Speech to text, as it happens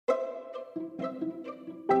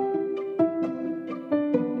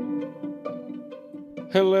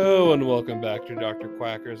Hello and welcome back to Dr.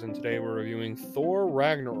 Quackers, and today we're reviewing Thor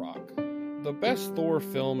Ragnarok, the best Thor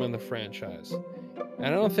film in the franchise. And I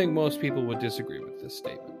don't think most people would disagree with this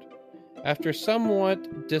statement. After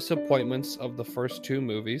somewhat disappointments of the first two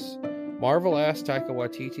movies, Marvel asked Taika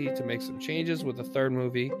Waititi to make some changes with the third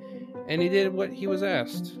movie, and he did what he was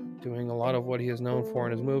asked, doing a lot of what he is known for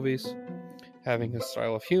in his movies, having his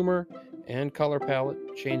style of humor and color palette,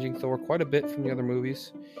 changing Thor quite a bit from the other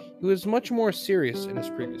movies. He was much more serious in his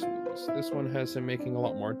previous movies. This one has him making a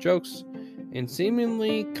lot more jokes and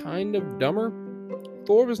seemingly kind of dumber.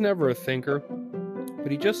 Thor was never a thinker,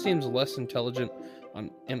 but he just seems less intelligent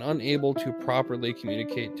and unable to properly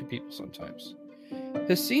communicate to people sometimes.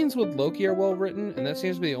 His scenes with Loki are well written, and that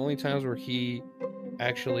seems to be the only times where he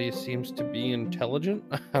actually seems to be intelligent.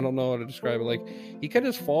 I don't know how to describe it. Like, he kind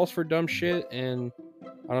of just falls for dumb shit, and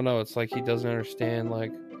I don't know, it's like he doesn't understand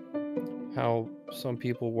like how some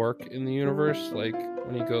people work in the universe. Like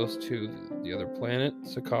when he goes to the other planet,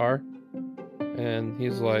 Sakaar, and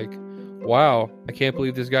he's like, wow, I can't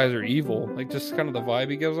believe these guys are evil. Like, just kind of the vibe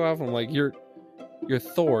he gives off. I'm like, you're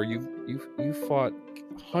Thor. You fought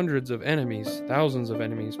hundreds of enemies, thousands of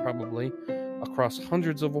enemies probably, across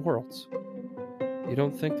hundreds of worlds. You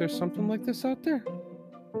don't think there's something like this out there?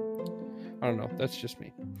 I don't know. That's just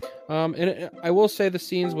me. And I will say the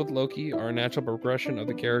scenes with Loki are a natural progression of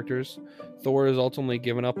the characters. Thor is ultimately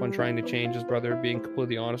given up on trying to change his brother, being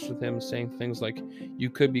completely honest with him, saying things like, you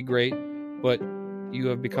could be great, but you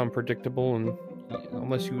have become predictable, and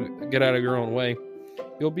unless you get out of your own way,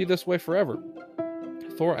 you'll be this way forever.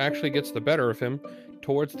 Thor actually gets the better of him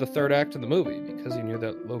towards the third act of the movie because he knew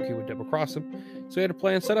that Loki would double cross him, so he had a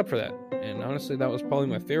plan set up for that. And honestly, that was probably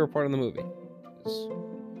my favorite part of the movie.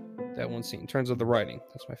 That one scene. In terms of the writing,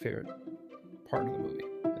 that's my favorite part of the movie.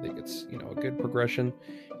 I think it's, a good progression,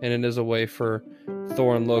 and it is a way for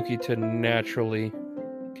Thor and Loki to naturally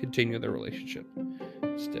continue their relationship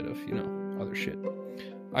instead of, other shit.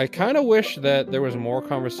 I kind of wish that there was more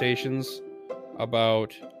conversations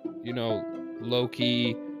about,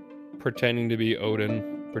 Loki pretending to be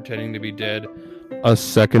Odin, pretending to be dead a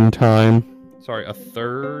second time. Sorry, a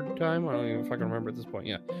third time? I don't even know if I can remember at this point.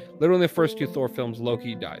 Yeah. Literally the first two Thor films,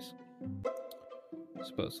 Loki dies.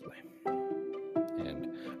 Supposedly.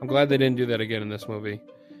 And I'm glad they didn't do that again in this movie.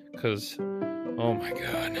 Because, oh my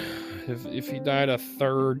god. If he died a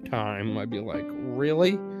third time, I'd be like,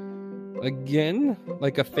 really? Again?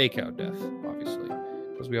 Like a fake out death, obviously.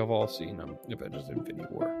 Because we have all seen Avengers Infinity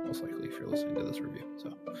War, most likely, if you're listening to this review.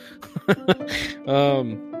 So.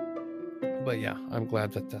 But yeah, I'm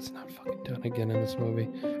glad that that's not fucking done again in this movie.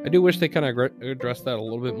 I do wish they kind of addressed that a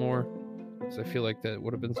little bit more, because I feel like that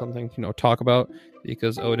would have been something to talk about,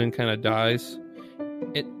 because Odin kind of dies.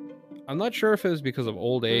 I'm not sure if it was because of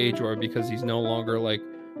old age or because he's no longer like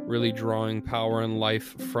really drawing power and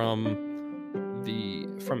life from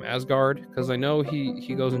Asgard, because I know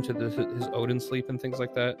he goes into his Odin sleep and things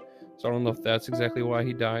like that. So I don't know if that's exactly why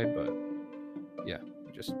he died, but yeah,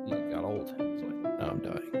 he got old. He's like, now I'm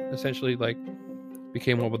dying. Essentially, like,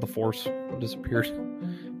 became one with the Force and disappeared.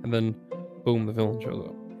 And then, boom, the villain shows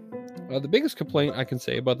up. The biggest complaint I can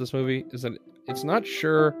say about this movie is that it's not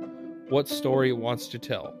sure what story it wants to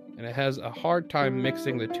tell, and it has a hard time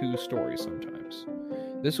mixing the two stories sometimes.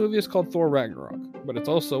 This movie is called Thor Ragnarok, but it's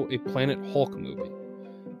also a Planet Hulk movie.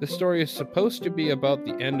 This story is supposed to be about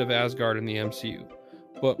the end of Asgard in the MCU,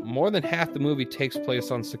 but more than half the movie takes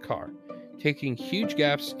place on Sakaar, taking huge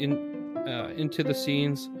gaps into the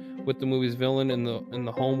scenes with the movie's villain in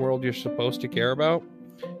the home world you're supposed to care about.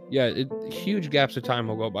 Yeah, huge gaps of time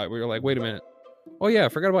will go by where you're like, wait a minute, oh yeah, I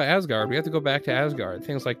forgot about Asgard, we have to go back to Asgard,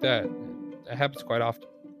 things like that. That happens quite often,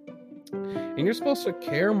 and you're supposed to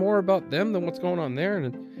care more about them than what's going on there,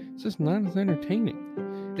 and it's just not as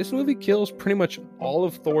entertaining. This movie kills pretty much all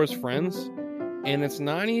of Thor's friends, and it's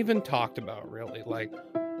not even talked about really. Like,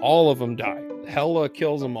 all of them die. Hela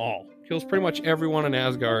kills them all. Kills pretty much everyone in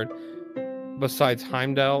Asgard besides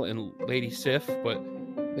Heimdall and Lady Sif, but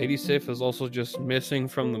Lady Sif is also just missing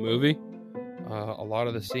from the movie. A lot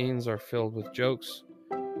of the scenes are filled with jokes,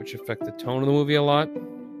 which affect the tone of the movie a lot.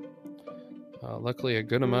 Luckily, a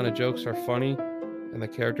good amount of jokes are funny, and the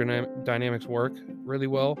character dynamics work really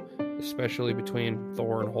well, especially between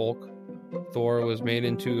Thor and Hulk. Thor was made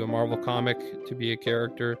into a Marvel comic to be a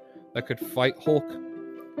character that could fight Hulk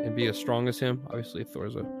and be as strong as him. Obviously,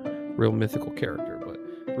 Thor's a real mythical character, but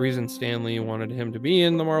the reason Stan Lee wanted him to be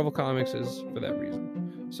in the Marvel comics is for that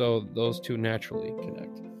reason. So those two naturally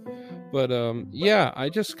connect. But yeah, I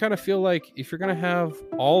just kind of feel like if you're going to have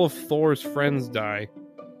all of Thor's friends die,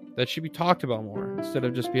 that should be talked about more, instead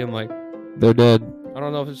of just being like, They're dead. I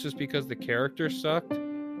don't know if it's just because the character sucked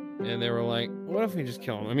and they were like, what if we just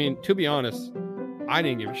kill them? I mean, to be honest, I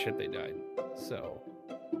didn't give a shit they died. So,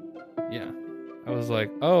 yeah. I was like,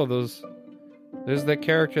 oh, there's that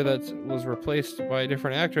character that was replaced by a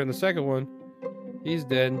different actor in the second one. He's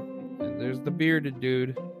dead. And there's the bearded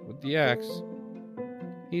dude with the axe.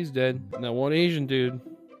 He's dead. And that one Asian dude.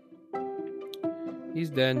 He's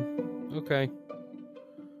dead. Okay.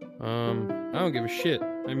 I don't give a shit.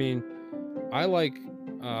 I mean, I like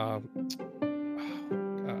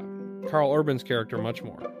Carl Urban's character much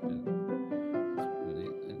more.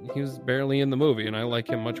 He was barely in the movie, and I like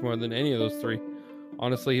him much more than any of those three.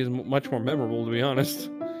 Honestly, he's much more memorable, to be honest.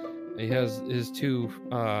 He has his two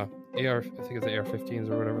I think it's AR-15s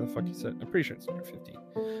or whatever the fuck he said. I'm pretty sure it's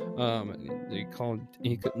AR-15. They call him,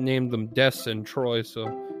 he named them Des and Troy, so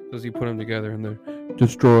because he put them together and they're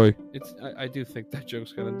destroy. I do think that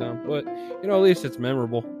joke's kind of dumb, but at least it's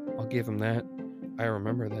memorable. I'll give him that. I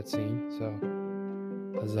remember that scene, so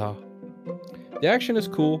huzzah. The action is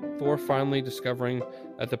cool. Thor finally discovering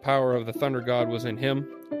that the power of the thunder god was in him,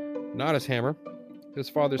 not his hammer. His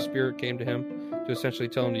father's spirit came to him to essentially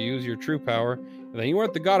tell him to use your true power, and then you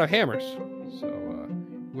aren't the god of hammers, so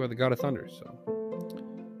you are the god of thunder, so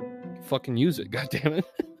fucking use it, goddammit.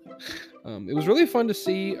 It was really fun to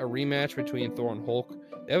see a rematch between Thor and Hulk.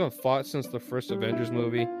 They haven't fought since the first Avengers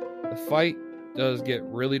movie. The fight does get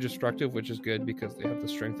really destructive, which is good because they have the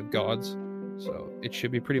strength of gods, so it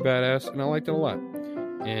should be pretty badass, and I liked it a lot.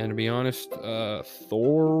 And to be honest,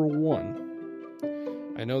 Thor won.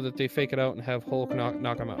 I know that they fake it out and have Hulk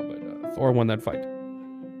knock him out, but Thor won that fight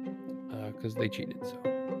because they cheated. So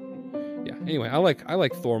yeah. Anyway, I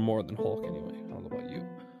like Thor more than Hulk. Anyway, I don't know about you,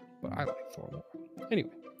 but I like Thor more.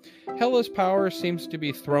 Anyway, Hela's power seems to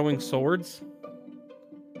be throwing swords.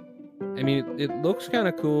 I mean, it looks kind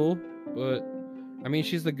of cool, but I mean,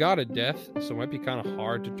 she's the god of death, so it might be kind of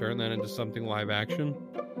hard to turn that into something live action.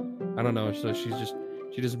 I don't know. So she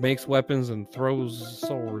just makes weapons and throws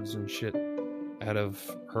swords and shit out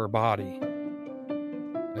of her body,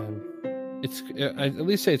 and I at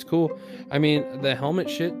least say it's cool. I mean, the helmet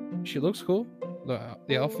shit, she looks cool.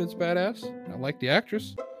 The outfit's badass. I like the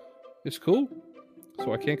actress. It's cool,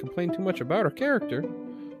 so I can't complain too much about her character.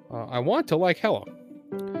 I want to like Hela,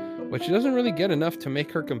 but she doesn't really get enough to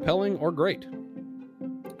make her compelling or great.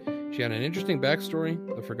 She had an interesting backstory,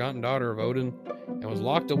 the forgotten daughter of Odin, and was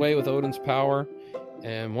locked away with Odin's power.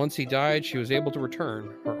 And once he died, she was able to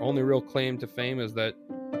return. Her only real claim to fame is that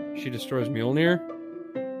she destroys Mjolnir,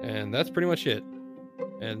 and that's pretty much it.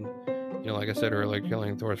 And, like I said earlier,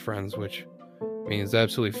 killing Thor's friends, which means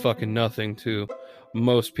absolutely fucking nothing to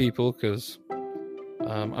most people, because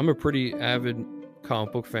I'm a pretty avid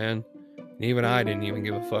comic book fan, and even I didn't even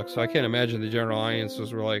give a fuck, so I can't imagine the general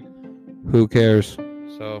audiences were like, who cares?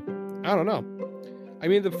 So, I don't know. I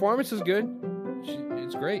mean, the performance is good.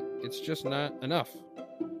 It's great. It's just not enough.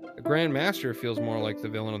 The Grand Master feels more like the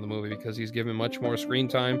villain of the movie because he's given much more screen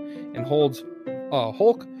time and holds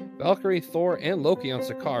Hulk, Valkyrie, Thor, and Loki on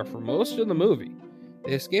Sakaar for most of the movie.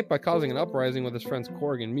 They escape by causing an uprising with his friends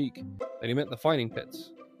Korg and Meek that he met in the fighting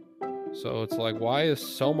pits. So it's like, why is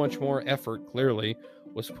so much more effort, clearly,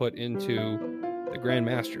 was put into the Grand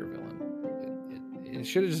Master villain? It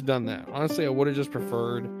should have just done that. Honestly, I would have just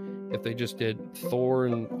preferred if they just did Thor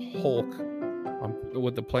and Hulk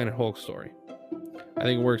with the Planet Hulk story. I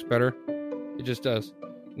think it works better. It just does.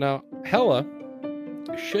 Now, Hela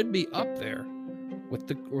should be up there with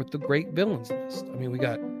the great villains list. I mean, we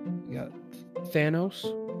got Thanos,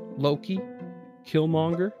 Loki,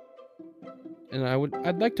 Killmonger, and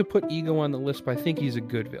I'd like to put Ego on the list, but I think he's a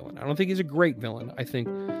good villain. I don't think he's a great villain. I think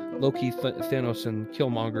Loki, Thanos, and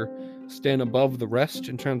Killmonger stand above the rest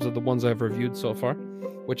in terms of the ones I've reviewed so far,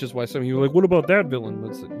 which is why some of you are like, what about that villain?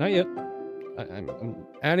 But not yet. I'm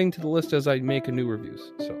adding to the list as I make a new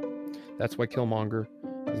reviews, so that's why Killmonger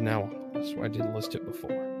is now on the list. I didn't list it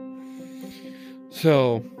before.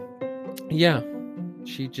 So, yeah,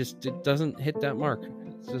 she just doesn't hit that mark.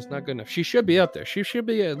 It's just not good enough. She should be up there. She should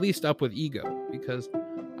be at least up with Ego, because,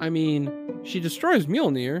 I mean, she destroys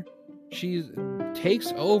Mjolnir. She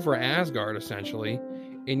takes over Asgard, essentially,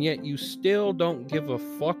 and yet you still don't give a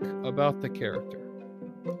fuck about the character.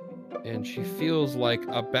 And she feels like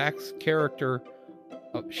a back character.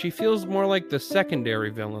 She feels more like the secondary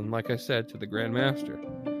villain, like I said, to the Grand Master.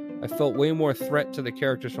 I felt way more threat to the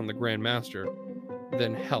characters from the Grand Master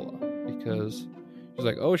than Hela, because she's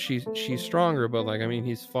like, oh, she's stronger, but like, I mean,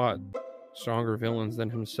 he's fought stronger villains than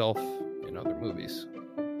himself in other movies.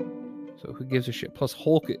 So who gives a shit? Plus,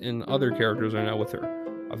 Hulk and other characters are now with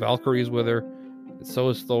her. Valkyrie's with her, and so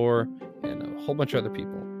is Thor, and a whole bunch of other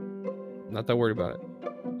people. Not that worried about it.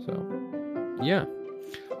 So, yeah,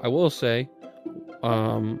 I will say,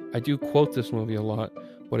 I do quote this movie a lot,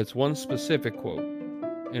 but it's one specific quote,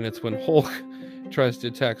 and it's when Hulk tries to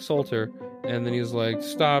attack Salter, and then he's like,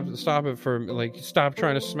 stop it for, like, stop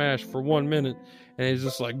trying to smash for 1 minute, and he's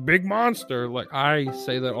just like, big monster. Like, I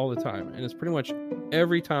say that all the time, and it's pretty much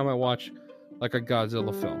every time I watch like a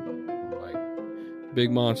Godzilla film, like,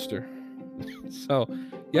 big monster. So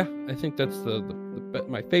yeah, I think that's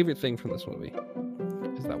my favorite thing from this movie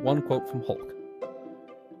is that one quote from Hulk,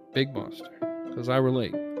 big monster, because I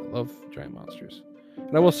relate. I love giant monsters.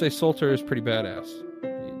 And I will say Salter is pretty badass.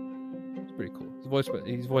 He's pretty cool.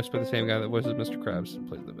 He's voiced by the same guy that voices Mr. Krabs and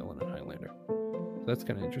plays the villain in Highlander. So that's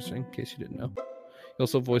kind of interesting, in case you didn't know. He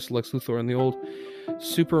also voiced Lex Luthor in the old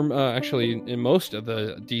actually in most of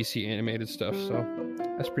the DC animated stuff. So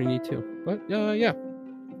that's pretty neat too. But yeah.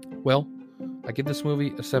 Well, I give this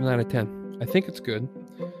movie a 7 out of 10. I think it's good.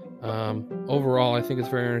 Overall, I think it's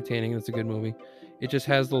very entertaining. It's a good movie. It just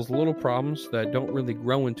has those little problems that don't really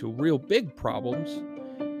grow into real big problems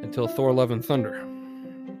until Thor: Love and Thunder,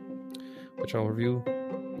 which I'll review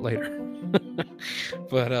later.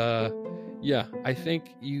 But yeah, I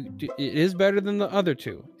think it is better than the other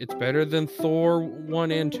two. It's better than Thor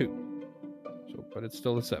 1 and 2. So, but it's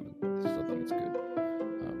still a 7. I still think it's good.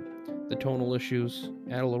 The tonal issues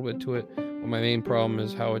add a little bit to it. But my main problem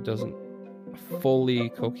is how it doesn't fully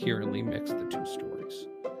coherently mix the two stories.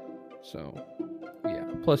 So yeah.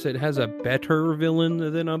 Plus, it has a better villain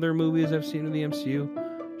than other movies I've seen in the MCU.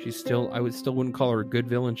 I wouldn't call her a good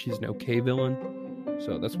villain. She's an okay villain.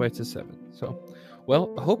 So that's why it's a 7. So,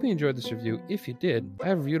 well, I hope you enjoyed this review. If you did, I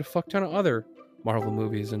have reviewed a fuck ton of other Marvel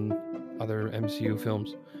movies and other MCU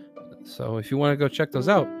films. So if you want to go check those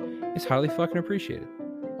out, it's highly fucking appreciated.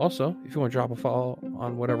 Also, if you want to drop a follow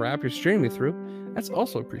on whatever app you're streaming me through, that's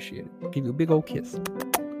also appreciated. I'll give you a big old kiss.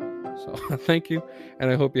 So thank you, and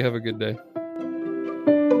I hope you have a good day.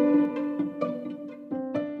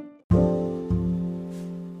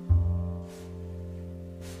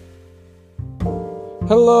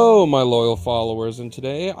 Hello, my loyal followers, and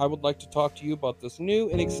today I would like to talk to you about this new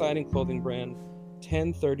and exciting clothing brand,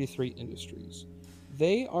 1033 Industries.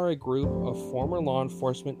 They are a group of former law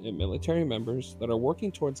enforcement and military members that are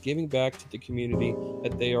working towards giving back to the community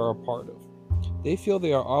that they are a part of. They feel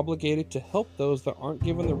they are obligated to help those that aren't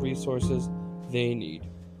given the resources they need.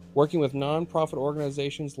 Working with non-profit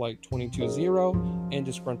organizations like 22-0 and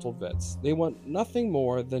Disgruntled Vets, they want nothing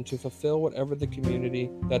more than to fulfill whatever the community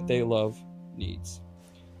that they love needs.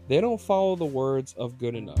 They don't follow the words of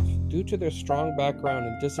good enough. Due to their strong background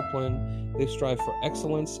and discipline, they strive for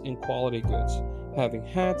excellence in quality goods, having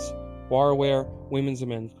hats, barware, women's and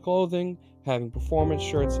men's clothing, having performance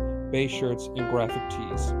shirts, base shirts, and graphic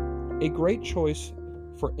tees. A great choice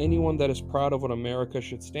for anyone that is proud of what America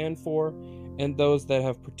should stand for and those that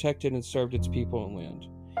have protected and served its people and land.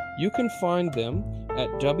 You can find them at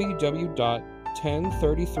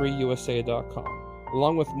www.1033usa.com.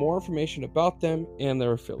 along with more information about them and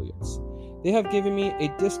their affiliates. They have given me a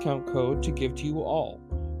discount code to give to you all.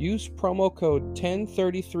 Use promo code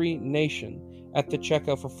 1033NATION at the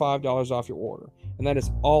checkout for $5 off your order. And that is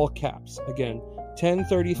all caps. Again,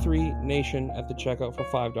 1033NATION at the checkout for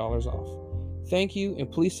 $5 off. Thank you, and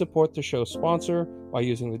please support the show's sponsor by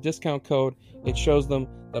using the discount code. It shows them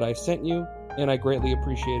that I sent you, and I greatly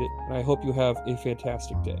appreciate it, and I hope you have a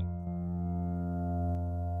fantastic day.